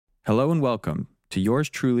Hello and welcome to yours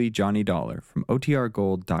truly, Johnny Dollar from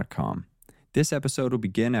OTRGold.com. This episode will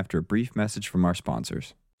begin after a brief message from our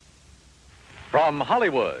sponsors. From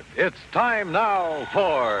Hollywood, it's time now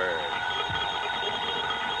for...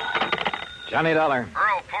 Johnny Dollar.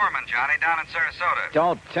 Earl Foreman, Johnny, down in Sarasota.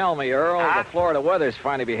 Don't tell me, Earl. Huh? The Florida weather's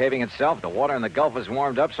finally behaving itself. The water in the Gulf is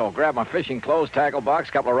warmed up, so I'll grab my fishing clothes, tackle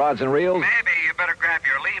box, couple of rods and reels. Maybe you better grab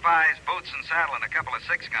your Levi's, boots and saddle, and a couple of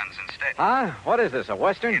six guns instead. Huh? What is this, a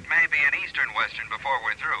Western? It may be an eastern western before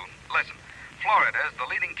we're through. Listen, Florida is the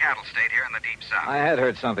leading cattle state here in the Deep South. I had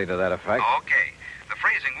heard something to that effect. Okay. The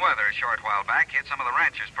freezing weather a short while back hit some of the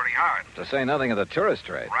ranchers pretty hard. To say nothing of the tourist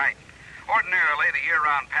trade. Right. Ordinarily, the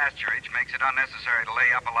year-round pasturage makes it unnecessary to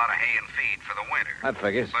lay up a lot of hay and feed for the winter. That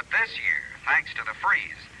figures. But this year, thanks to the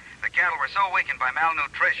freeze, the cattle were so weakened by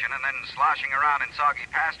malnutrition and then sloshing around in soggy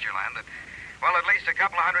pasture land that, well, at least a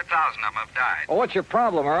couple of 100,000 of them have died. Well, what's your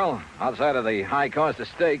problem, Earl? Outside of the high cost of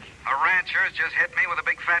steak. A rancher's just hit me with a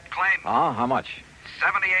big fat claim. Oh, how much?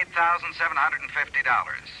 $78,750.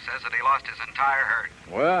 Says that he lost his entire herd.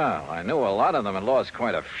 Well, I knew a lot of them had lost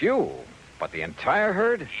quite a few. But the entire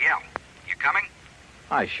herd? Yeah. You coming?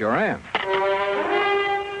 I sure am.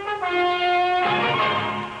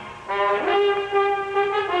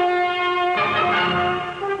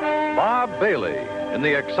 Bob Bailey in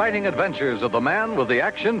the exciting adventures of the man with the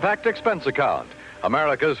action-packed expense account.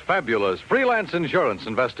 America's fabulous freelance insurance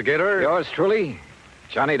investigator. Yours truly,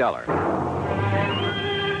 Johnny Dollar.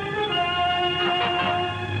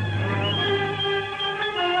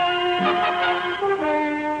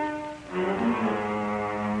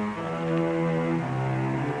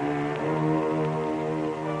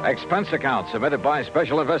 Expense account submitted by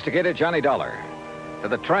Special Investigator Johnny Dollar to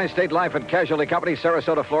the Tri-State Life and Casualty Company,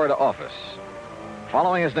 Sarasota, Florida office.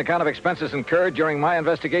 Following is an account of expenses incurred during my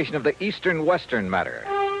investigation of the Eastern Western matter.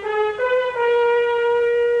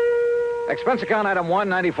 Expense account item 1,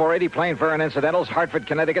 9480, plane fare and incidentals, Hartford,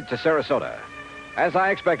 Connecticut to Sarasota. As I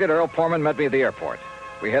expected, Earl Foreman met me at the airport.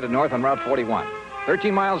 We headed north on Route 41.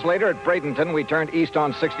 13 miles later at Bradenton, we turned east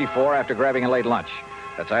on 64 after grabbing a late lunch.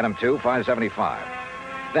 That's item 2, 575.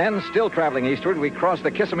 Then, still traveling eastward, we crossed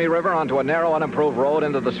the Kissimmee River onto a narrow, unimproved road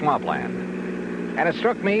into the swampland. And it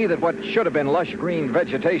struck me that what should have been lush green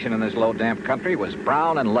vegetation in this low, damp country was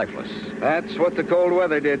brown and lifeless. That's what the cold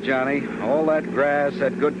weather did, Johnny. All that grass,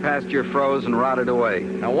 that good pasture froze and rotted away.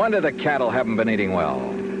 No wonder the cattle haven't been eating well.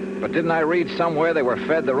 But didn't I read somewhere they were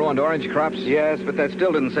fed the ruined orange crops? Yes, but that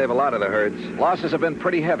still didn't save a lot of the herds. Losses have been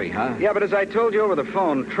pretty heavy, huh? Yeah, but as I told you over the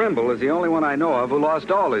phone, Trimble is the only one I know of who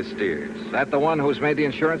lost all his steers. That the one who's made the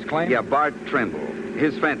insurance claim? Yeah, Bart Trimble.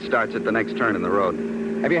 His fence starts at the next turn in the road.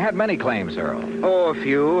 Have you had many claims, Earl? Oh, a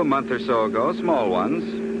few, a month or so ago, small ones.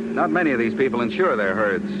 Not many of these people insure their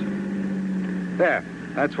herds. There,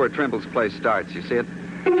 that's where Trimble's place starts. You see it?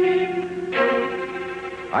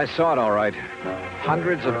 I saw it all right.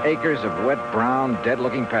 Hundreds of acres of wet, brown,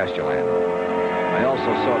 dead-looking pasture land. I also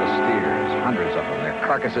saw the steers, hundreds of them, their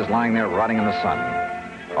carcasses lying there rotting in the sun.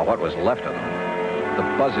 Or what was left of them. The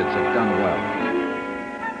buzzards had done well.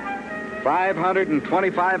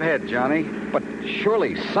 525 head, Johnny. But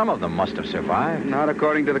surely some of them must have survived. Not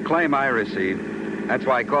according to the claim I received. That's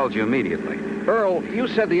why I called you immediately. Earl, you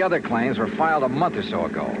said the other claims were filed a month or so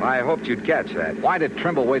ago. I hoped you'd catch that. Why did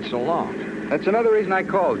Trimble wait so long? That's another reason I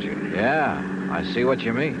called you. Yeah, I see what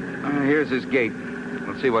you mean. Here's his gate.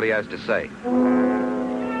 Let's see what he has to say.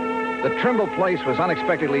 The Trimble place was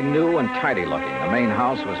unexpectedly new and tidy looking. The main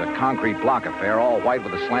house was a concrete block affair, all white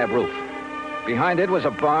with a slab roof. Behind it was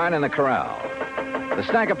a barn and a corral. The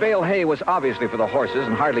stack of bale hay was obviously for the horses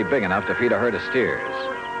and hardly big enough to feed a herd of steers.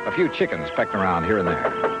 A few chickens pecked around here and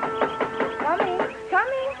there.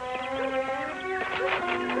 Coming.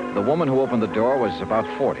 The woman who opened the door was about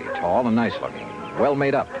 40, tall and nice looking, well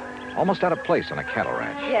made up, almost out of place on a cattle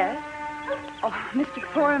ranch. Yes. Oh, Mr.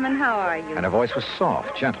 Foreman, how are you? And her voice was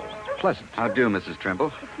soft, gentle, pleasant. How do, Mrs.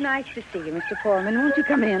 Trimble? It's nice to see you, Mr. Foreman. Won't you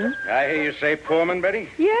come in? I hear you say Foreman, Betty?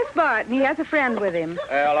 Yes, Bart, and he has a friend with him.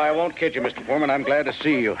 Well, I won't kid you, Mr. Foreman. I'm glad to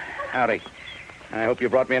see you. Howdy. I hope you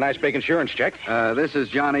brought me a nice big insurance check. This is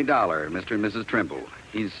Johnny Dollar, Mr. and Mrs. Trimble.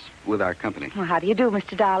 He's with our company. Well, how do you do,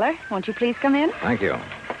 Mr. Dollar? Won't you please come in? Thank you.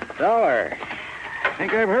 Dollar. I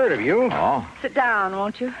think I've heard of you. Oh? Sit down,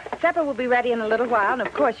 won't you? Supper will be ready in a little while, and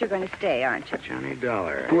of course you're going to stay, aren't you? Johnny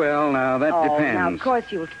Dollar. Well, now, that depends. Now, of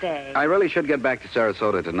course you'll stay. I really should get back to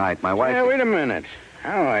Sarasota tonight. My wife... Now, wait a minute.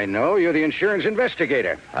 How I know you're the insurance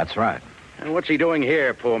investigator. That's right. And what's he doing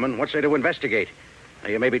here, Foreman? What's there to investigate? Are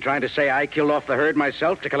you maybe trying to say I killed off the herd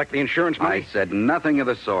myself to collect the insurance money? I said nothing of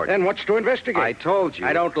the sort. Then what's to investigate? I told you.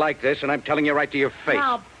 I don't like this, and I'm telling you right to your face.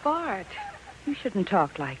 Now, Bart, you shouldn't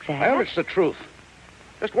talk like that. Well, it's the truth.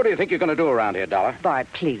 Just what do you think you're going to do around here, Dollar? Bart,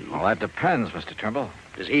 please. Well, that depends, Mr. Trimble.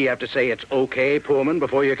 Does he have to say it's okay, Pullman,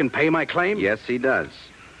 before you can pay my claim? Yes, he does.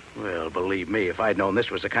 Well, believe me, if I'd known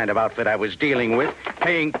this was the kind of outfit I was dealing with,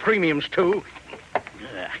 paying premiums to...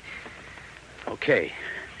 Okay.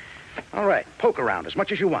 All right, poke around as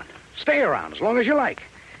much as you want. Stay around as long as you like.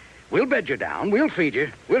 We'll bed you down. We'll feed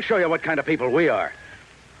you. We'll show you what kind of people we are.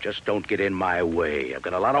 Just don't get in my way. I've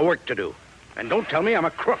got a lot of work to do. And don't tell me I'm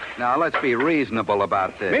a crook. Now, let's be reasonable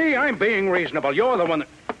about this. Me? I'm being reasonable. You're the one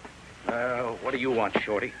that... what do you want,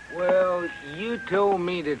 Shorty? Well, you told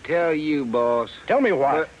me to tell you, boss. Tell me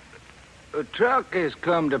what? A truck has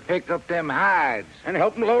come to pick up them hides. And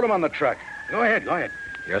help them load them on the truck. Go ahead.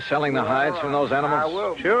 You're selling the hides from those animals? I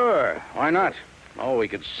will. Sure. Why not? Oh, we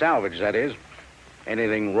could salvage, that is.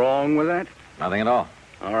 Anything wrong with that? Nothing at all.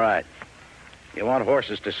 All right. You want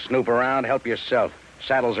horses to snoop around? Help yourself.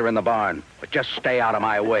 Saddles are in the barn. But just stay out of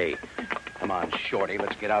my way. Come on, Shorty.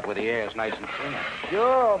 Let's get out where the air's nice and clean.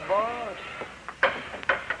 Sure, boss.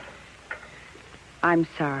 I'm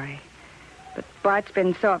sorry. But Bart's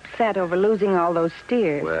been so upset over losing all those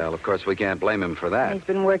steers. Well, of course, we can't blame him for that. He's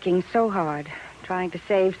been working so hard, trying to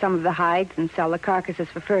save some of the hides and sell the carcasses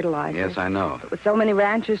for fertilizer. Yes, I know. But with so many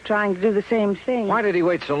ranchers trying to do the same thing. Why did he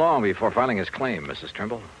wait so long before filing his claim, Mrs.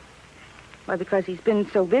 Trimble? Well, because he's been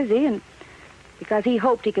so busy and because he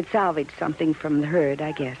hoped he could salvage something from the herd,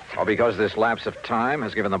 I guess. Or because this lapse of time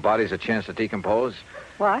has given the bodies a chance to decompose?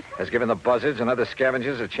 What? Has given the buzzards and other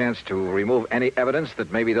scavengers a chance to remove any evidence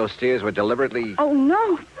that maybe those steers were deliberately... Oh,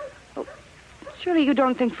 no. Oh, surely you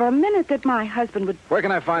don't think for a minute that my husband would... Where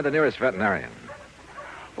can I find the nearest veterinarian?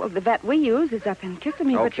 Well, the vet we use is up in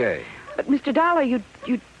Kissimmee. Okay. But Mr. Dollar, you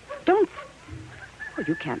don't... Well,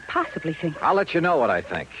 you can't possibly think... I'll let you know what I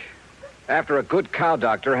think. After a good cow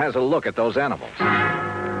doctor has a look at those animals.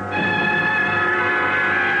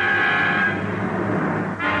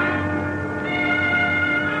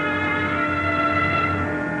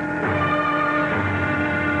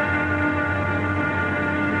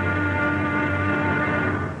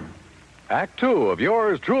 Act two of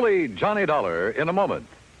yours truly, Johnny Dollar, in a moment.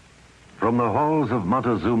 From the halls of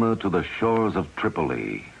Montezuma to the shores of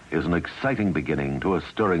Tripoli is an exciting beginning to a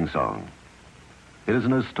stirring song. It is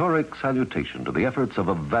an historic salutation to the efforts of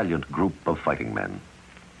a valiant group of fighting men.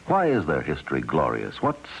 Why is their history glorious?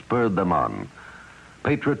 What spurred them on?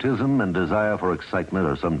 Patriotism and desire for excitement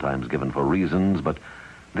are sometimes given for reasons, but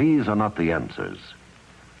these are not the answers.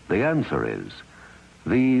 The answer is,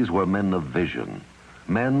 these were men of vision,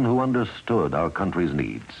 men who understood our country's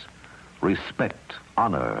needs. Respect,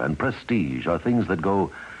 honor, and prestige are things that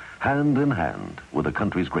go hand in hand with a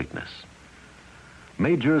country's greatness.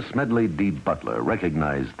 Major Smedley D. Butler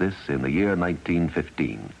recognized this in the year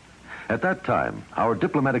 1915. At that time, our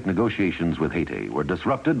diplomatic negotiations with Haiti were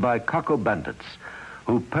disrupted by Coco bandits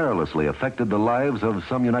who perilously affected the lives of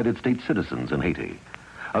some United States citizens in Haiti.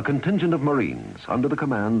 A contingent of Marines under the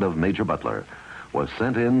command of Major Butler was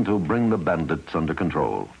sent in to bring the bandits under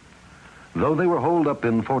control. Though they were holed up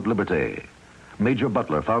in Fort Liberté, Major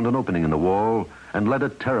Butler found an opening in the wall and led a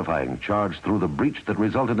terrifying charge through the breach that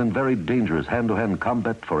resulted in very dangerous hand-to-hand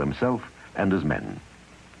combat for himself and his men.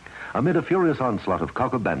 Amid a furious onslaught of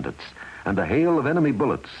Coco bandits and a hail of enemy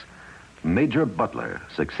bullets, Major Butler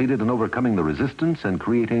succeeded in overcoming the resistance and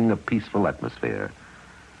creating a peaceful atmosphere.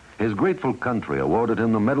 His grateful country awarded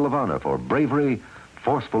him the Medal of Honor for bravery,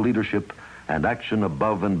 forceful leadership, and action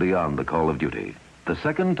above and beyond the call of duty. The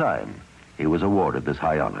second time he was awarded this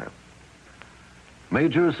high honor.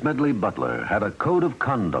 Major Smedley Butler had a code of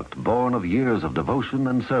conduct born of years of devotion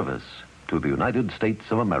and service to the United States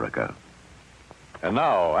of America. And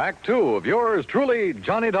now, Act two of yours truly,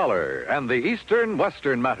 Johnny Dollar, and the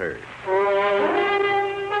Eastern-Western matter.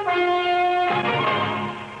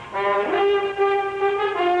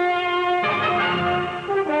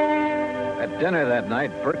 At dinner that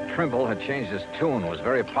night, Bert Trimble had changed his tune, was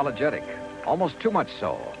very apologetic. Almost too much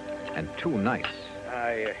so, and too nice.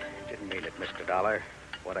 I didn't mean it, Mr. Dollar,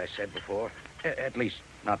 what I said before. At least,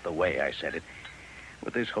 not the way I said it.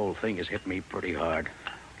 But this whole thing has hit me pretty hard.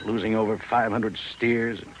 Losing over 500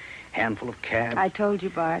 steers, and a handful of calves. I told you,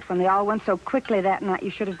 Bart, when they all went so quickly that night,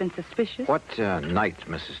 you should have been suspicious. What night,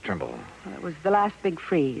 Mrs. Trimble? Well, it was the last big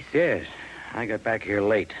freeze. Yes, I got back here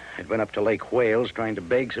late. I'd been up to Lake Wales trying to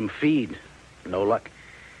beg some feed. No luck.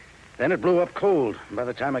 Then it blew up cold. By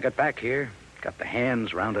the time I got back here, got the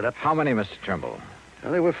hands rounded up. How many, Mr. Trimble?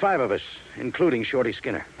 Well, there were 5 of us, including Shorty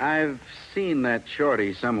Skinner. I've seen that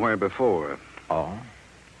Shorty somewhere before. Oh?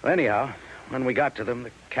 Well, anyhow, when we got to them,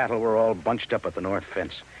 the cattle were all bunched up at the north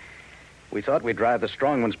fence. We thought we'd drive the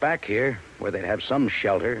strong ones back here, where they'd have some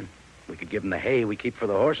shelter. We could give them the hay we keep for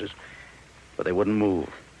the horses. But they wouldn't move.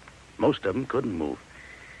 Most of them couldn't move.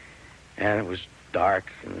 And it was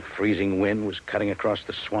dark, and the freezing wind was cutting across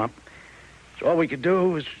the swamp. So all we could do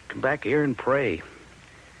was come back here and pray.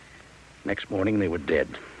 Next morning, they were dead.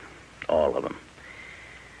 All of them.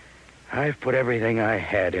 I've put everything I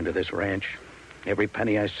had into this ranch. Every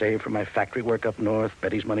penny I saved from my factory work up north,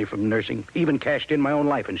 Betty's money from nursing, even cashed in my own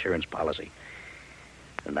life insurance policy.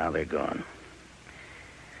 And now they're gone.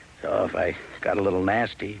 So if I got a little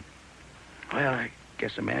nasty, well, I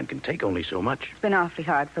guess a man can take only so much. It's been awfully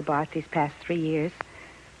hard for Bart these past 3 years.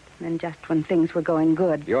 And then just when things were going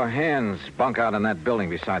good. Your hands bunk out in that building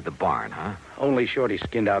beside the barn, huh? Only Shorty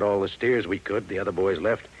skinned out all the steers we could. The other boys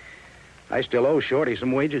left. I still owe Shorty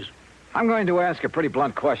some wages. I'm going to ask a pretty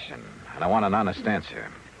blunt question, and I want an honest answer.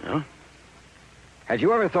 Huh? Had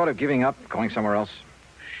you ever thought of giving up, going somewhere else?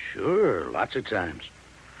 Sure, lots of times.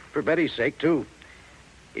 For Betty's sake, too.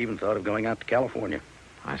 Even thought of going out to California.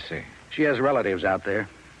 I see. She has relatives out there,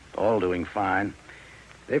 all doing fine.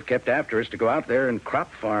 They've kept after us to go out there and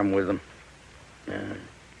crop farm with them.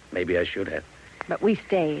 Maybe I should have. But we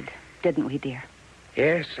stayed, didn't we, dear?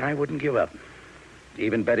 Yes, I wouldn't give up.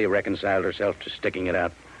 Even Betty reconciled herself to sticking it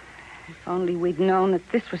out. If only we'd known that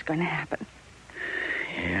this was going to happen.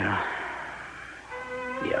 Yeah.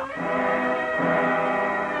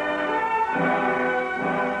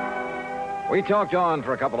 We talked on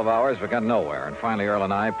for a couple of hours, but got nowhere, and finally Earl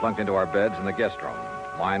and I plunked into our beds in the guest room.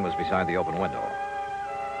 Mine was beside the open window.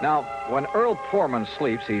 Now, when Earl Poorman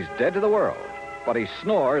sleeps, he's dead to the world, but he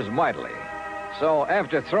snores mightily. So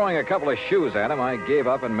after throwing a couple of shoes at him, I gave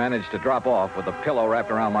up and managed to drop off with the pillow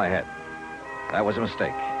wrapped around my head. That was a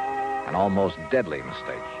mistake, an almost deadly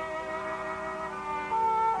mistake.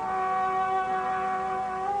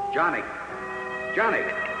 Johnny!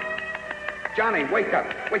 Johnny, wake up!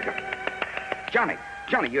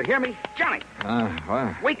 Johnny, you hear me? Johnny!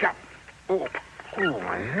 What? Wake up! Oh,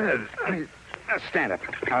 my head. Stand up.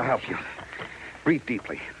 I'll help you. Breathe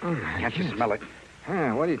deeply. Can't you smell it?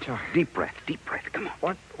 What are you talking? Deep breath. Come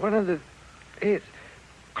on. What are the... It's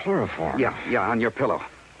chloroform. Yeah, on your pillow.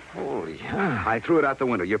 Holy hell. I threw it out the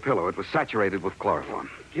window, your pillow. It was saturated with chloroform.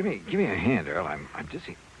 Give me a hand, Earl. I'm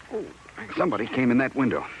dizzy. Oh, somebody came in that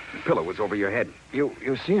window. The pillow was over your head. You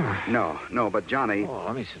see him? No, but Johnny... Oh,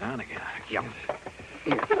 let me sit down again. Yeah.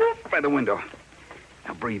 Here, by the window.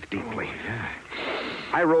 Now breathe deeply. Oh, yeah.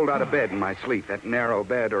 I rolled out of bed in my sleep, that narrow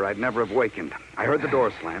bed, or I'd never have wakened. I heard the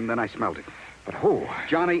door slam, then I smelled it. But who?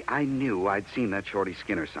 Johnny, I knew I'd seen that Shorty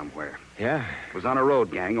Skinner somewhere. Yeah? It was on a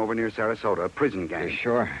road gang over near Sarasota, a prison gang. You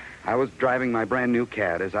sure? I was driving my brand new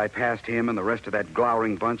Cad. As I passed him and the rest of that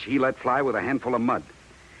glowering bunch, he let fly with a handful of mud.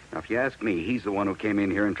 Now, if you ask me, he's the one who came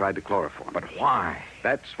in here and tried to chloroform. But why?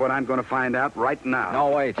 That's what I'm going to find out right now. No,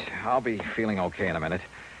 wait. I'll be feeling okay in a minute.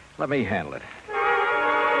 Let me handle it.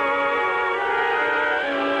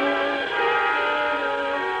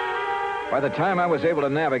 By the time I was able to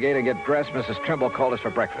navigate and get dressed, Mrs. Trimble called us for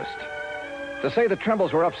breakfast. To say the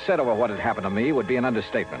Trimbles were upset over what had happened to me would be an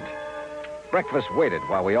understatement. Breakfast waited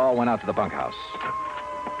while we all went out to the bunkhouse.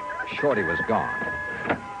 Shorty was gone.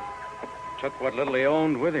 Took what little he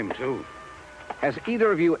owned with him, too. Has either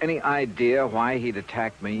of you any idea why he'd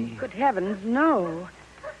attacked me? Good heavens, no.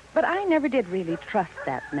 But I never did really trust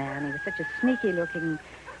that man. He was such a sneaky-looking...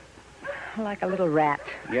 like a little rat.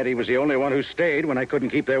 Yet he was the only one who stayed when I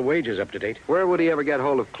couldn't keep their wages up to date. Where would he ever get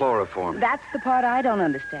hold of chloroform? That's the part I don't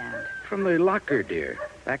understand. From the locker, dear.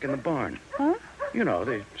 Back in the barn. Huh? You know,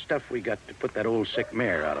 the stuff we got to put that old sick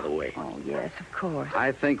mare out of the way. Oh, yes, of course.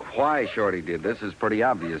 I think why Shorty did this is pretty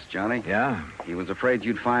obvious, Johnny. Yeah? He was afraid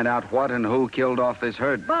you'd find out what and who killed off this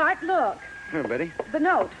herd. Bart, look. Here, Betty. The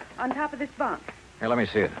note on top of this bunk. Here, let me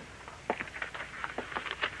see it.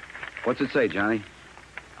 What's it say, Johnny?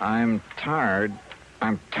 I'm tired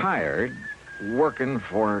working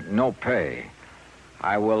for no pay.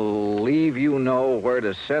 I will leave you know where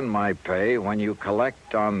to send my pay when you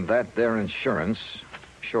collect on that there insurance.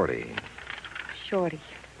 Shorty.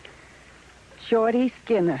 Shorty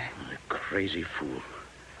Skinner. The crazy fool.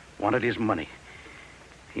 Wanted his money.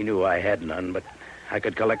 He knew I had none, but I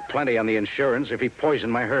could collect plenty on the insurance if he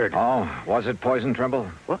poisoned my herd. Oh, was it poison, Trimble?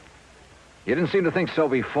 What? You didn't seem to think so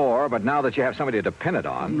before, but now that you have somebody to depend it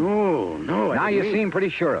on... No. Now you seem pretty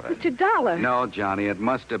sure of it. Mr. Dollar. No, Johnny, it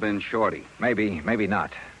must have been Shorty. Maybe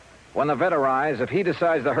not. When the vet arrives, if he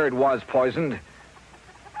decides the herd was poisoned,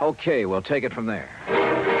 okay, we'll take it from there.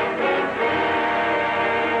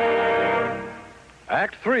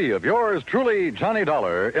 Act 3 of yours truly, Johnny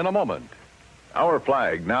Dollar, in a moment. Our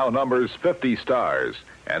flag now numbers 50 stars,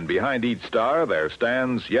 and behind each star there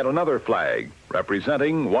stands yet another flag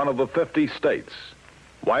representing one of the 50 states.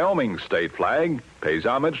 Wyoming's state flag pays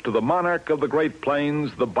homage to the monarch of the Great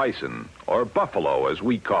Plains, the bison, or buffalo as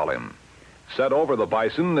we call him. Set over the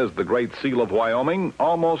bison is the Great Seal of Wyoming,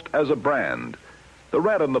 almost as a brand. The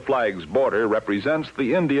red on the flag's border represents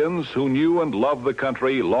the Indians who knew and loved the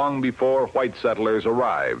country long before white settlers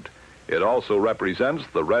arrived. It also represents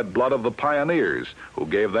the red blood of the pioneers who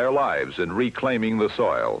gave their lives in reclaiming the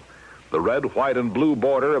soil. The red, white, and blue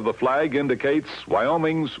border of the flag indicates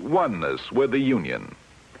Wyoming's oneness with the Union.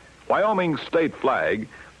 Wyoming's state flag,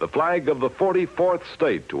 the flag of the 44th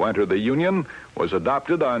state to enter the Union, was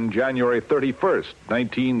adopted on January 31st,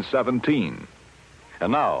 1917.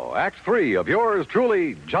 And now, Act 3 of yours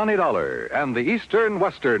truly, Johnny Dollar and the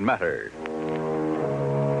Eastern-Western Matter.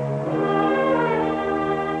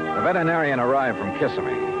 The veterinarian arrived from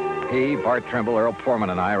Kissimmee. He, Bart Trimble, Earl Poorman,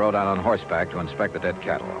 and I rode out on horseback to inspect the dead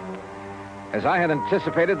cattle. As I had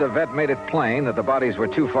anticipated, the vet made it plain that the bodies were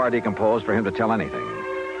too far decomposed for him to tell anything.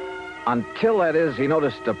 Until, that is, he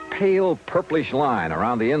noticed a pale purplish line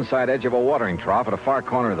around the inside edge of a watering trough at a far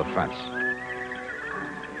corner of the fence.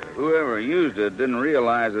 Whoever used it didn't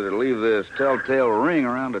realize that it'd leave this telltale ring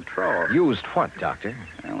around the trough. Used what, Doctor?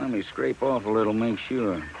 Well, let me scrape off a little, make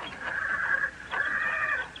sure.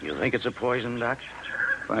 You think it's a poison, Doc?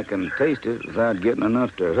 If I can taste it without getting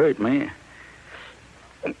enough to hurt me.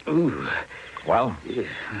 Ooh. Well? Yeah,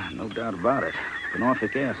 no doubt about it.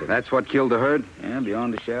 Phenofic acid. That's what killed the herd? Yeah,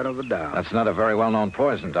 beyond a shadow of a doubt. That's not a very well-known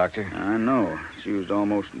poison, Doctor. I know. It's used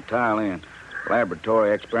almost entirely in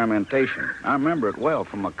laboratory experimentation. I remember it well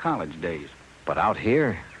from my college days. But out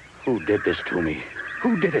here? Who did this to me?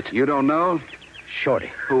 Who did it? You don't know?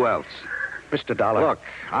 Shorty. Who else? Mr. Dollar. Look,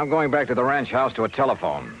 I'm going back to the ranch house to a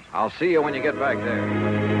telephone. I'll see you when you get back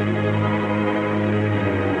there.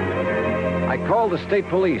 I called the state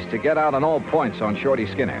police to get out on all points on Shorty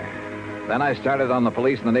Skinner. Then I started on the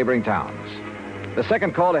police in the neighboring towns. The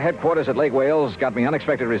second call to headquarters at Lake Wales got me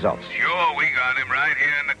unexpected results. Sure, we got him right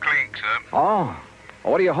here in the clink, sir. Oh?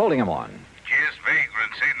 What are you holding him on? Just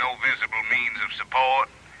vagrancy, no visible means of support.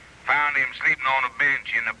 Found him sleeping on a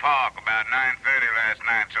bench in the park about 9:30 last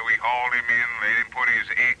night, so we hauled him in, let him put his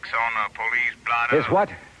X on a police blotter. His what?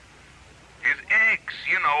 His X,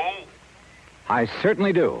 you know. I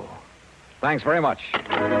certainly do. Thanks very much.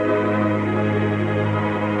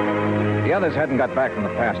 The others hadn't got back from the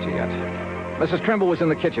pasture yet. Mrs. Trimble was in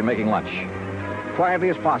the kitchen making lunch. Quietly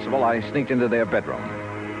as possible, I sneaked into their bedroom.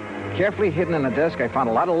 Carefully hidden in a desk, I found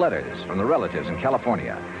a lot of letters from the relatives in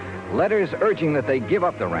California. Letters urging that they give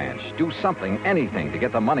up the ranch, do something, anything, to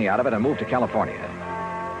get the money out of it and move to California.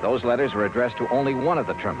 Those letters were addressed to only one of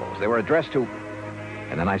the Trimbles. They were addressed to...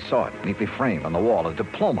 And then I saw it, neatly framed on the wall, a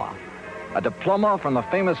diploma. A diploma from the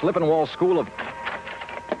famous Lippenwall School of...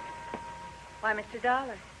 Why, Mr.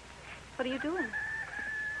 Dollar, what are you doing?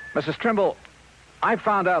 Mrs. Trimble, I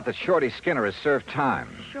found out that Shorty Skinner has served time.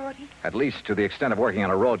 Shorty? At least to the extent of working on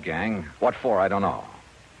a road gang. What for, I don't know.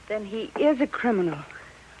 Then he is a criminal.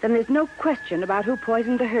 Then there's no question about who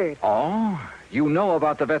poisoned the herd. Oh? You know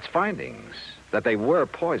about the vet's findings? That they were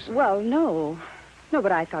poisoned? Well, no. No,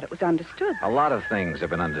 but I thought it was understood. A lot of things have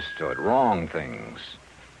been understood. Wrong things.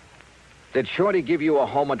 Did Shorty give you a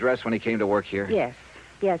home address when he came to work here? Yes.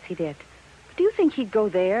 Yes, he did. Do you think he'd go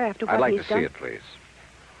there after what I'd like he's to done? see it, please.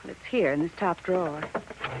 Well, it's here in this top drawer.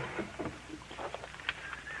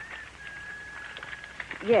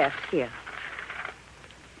 Yes, here.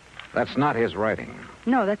 That's not his writing.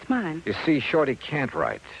 No, that's mine. You see, Shorty can't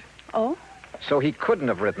write. Oh? So he couldn't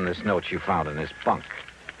have written this note you found in his bunk.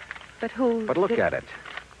 But who... But look at it.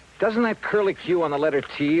 Doesn't that curlicue on the letter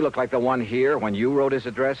T look like the one here when you wrote his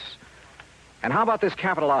address? And how about this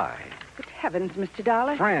capital I? Good heavens, Mr.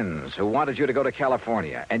 Dollar. Friends who wanted you to go to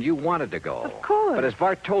California, and you wanted to go. Of course. But as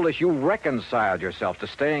Bart told us, you reconciled yourself to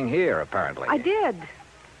staying here, apparently. I did.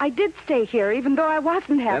 I did stay here, even though I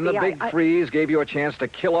wasn't happy. Then the big freeze gave you a chance to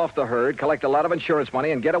kill off the herd, collect a lot of insurance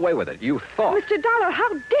money, and get away with it. You thought. Mr. Dollar, how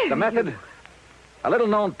dare The method? you? A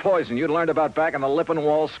little-known poison you'd learned about back in the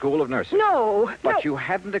Lippenwall School of Nursing. No. But you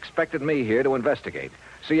hadn't expected me here to investigate,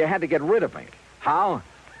 so you had to get rid of me. How?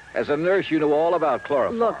 As a nurse, you knew all about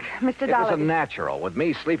chloroform. Look, Mr. It Dollar... was a natural, with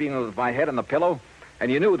me sleeping with my head on the pillow,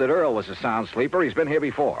 and you knew that Earl was a sound sleeper. He's been here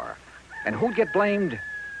before. And who'd get blamed?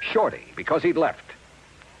 Shorty, because he'd left.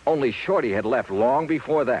 Only Shorty had left long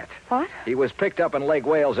before that. What? He was picked up in Lake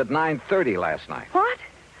Wales at 9:30 last night. What?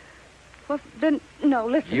 Well, then, no,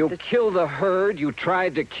 listen. You killed the herd. You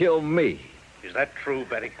tried to kill me. Is that true,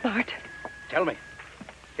 Betty? Bart. Tell me.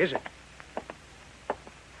 Is it?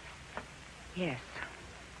 Yes.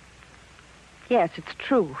 Yes, it's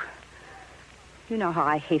true. You know how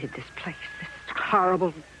I hated this place, this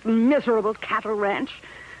horrible, miserable cattle ranch.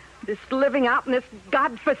 This living out in this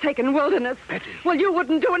godforsaken wilderness. Betty. Well, you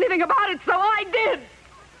wouldn't do anything about it, so I did.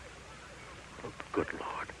 Oh, good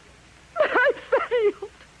Lord. But I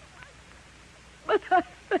failed. But I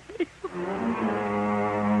failed.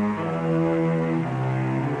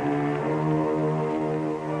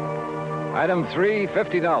 Item 3,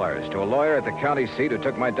 $50 to a lawyer at the county seat who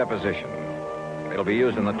took my deposition. It'll be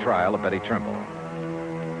used in the trial of Betty Trimble.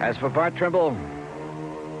 As for Bart Trimble,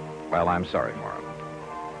 well, I'm sorry, Maura.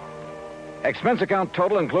 Expense account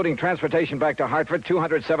total, including transportation back to Hartford,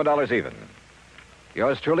 $207 even.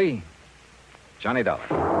 Yours truly, Johnny Dollar.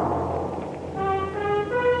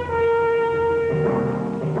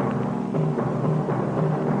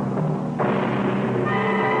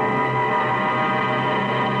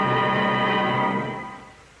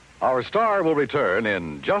 Our star will return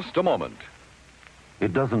in just a moment.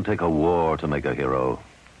 It doesn't take a war to make a hero,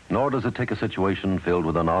 nor does it take a situation filled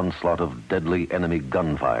with an onslaught of deadly enemy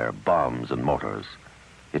gunfire, bombs, and mortars.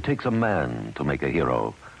 It takes a man to make a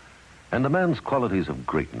hero, and a man's qualities of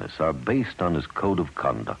greatness are based on his code of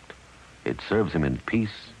conduct. It serves him in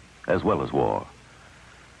peace as well as war.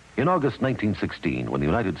 In August 1916, when the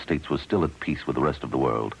United States was still at peace with the rest of the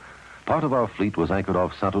world, part of our fleet was anchored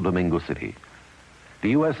off Santo Domingo City.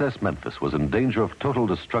 The USS Memphis was in danger of total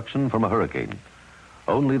destruction from a hurricane.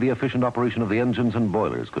 Only the efficient operation of the engines and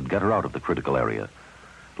boilers could get her out of the critical area.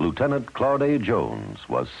 Lieutenant Claude A. Jones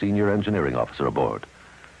was senior engineering officer aboard.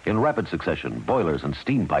 In rapid succession, boilers and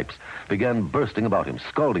steam pipes began bursting about him,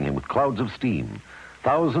 scalding him with clouds of steam.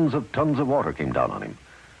 Thousands of tons of water came down on him.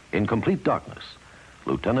 In complete darkness,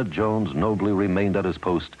 Lieutenant Jones nobly remained at his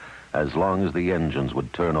post as long as the engines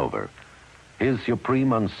would turn over. His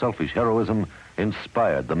supreme, unselfish heroism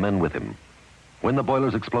inspired the men with him. When the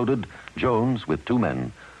boilers exploded, Jones, with 2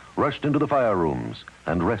 men, rushed into the fire rooms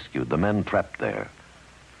and rescued the men trapped there.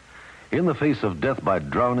 In the face of death by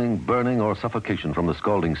drowning, burning, or suffocation from the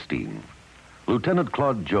scalding steam, Lieutenant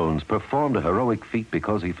Claude Jones performed a heroic feat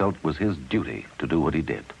because he felt it was his duty to do what he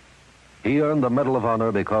did. He earned the Medal of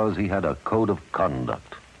Honor because he had a code of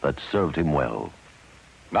conduct that served him well.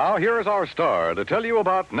 Now, here is our star to tell you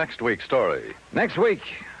about next week's story. Next week,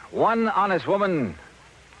 1 honest woman,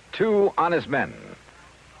 2 honest men.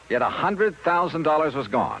 Yet $100,000 was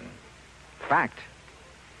gone. Fact.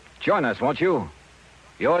 Join us, won't you?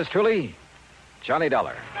 Yours truly, Johnny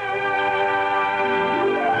Dollar.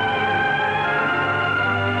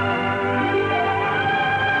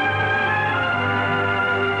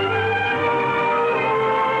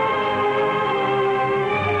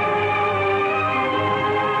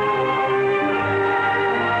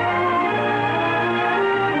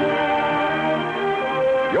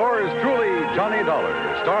 Johnny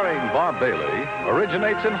Dollar, starring Bob Bailey,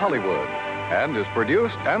 originates in Hollywood and is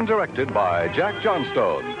produced and directed by Jack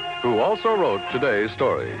Johnstone, who also wrote today's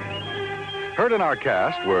story. Heard in our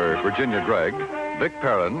cast were Virginia Gregg, Vic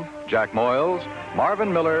Perrin, Jack Moyles,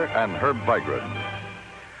 Marvin Miller, and Herb Vigran.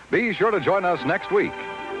 Be sure to join us next week,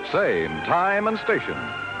 same time and station,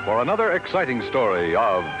 for another exciting story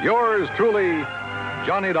of yours truly,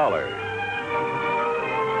 Johnny Dollar.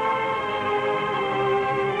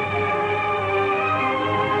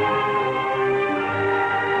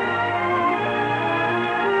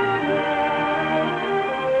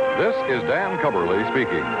 This is Dan Cubberly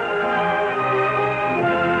speaking.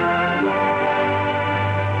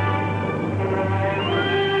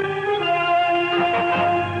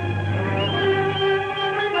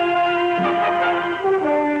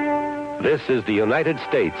 This is the United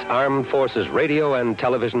States Armed Forces Radio and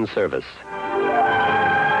Television Service.